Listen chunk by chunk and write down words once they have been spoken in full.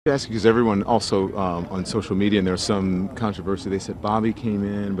Ask because everyone also on social media, and there's some controversy. They said Bobby came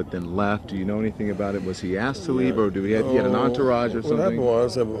in but then left. Do you know anything about it? Was he asked to leave, or he had an entourage or What happened something?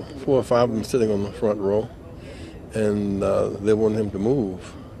 was there were 4 or 5 of them sitting on the front row, and they wanted him to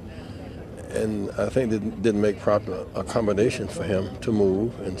move. And I think they didn't make proper accommodation for him to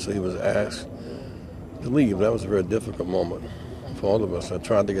move, and so he was asked to leave. That was a very difficult moment for all of us. I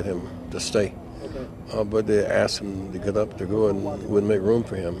tried to get him to stay, but they asked him to get up to go and wouldn't make room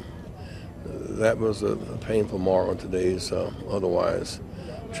for him. That was a painful mark on today's otherwise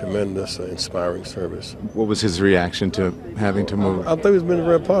tremendous, inspiring service. What was his reaction to having to move? I think he was being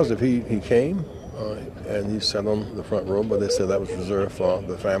very positive. He came and he sat on the front row, but they said that was reserved for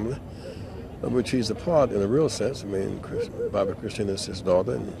the family, of which he's a part in a real sense. I mean, Bobby Christina is his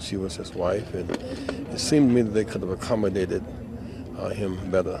daughter, and she was his wife, and it seemed to me that they could have accommodated him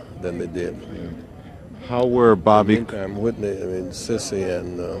better than they did. How were Bobby? In the meantime, Whitney, Sissy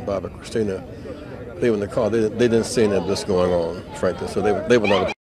and Bobby Christina, they were in the car. They didn't see any of this going on, frankly, so they were not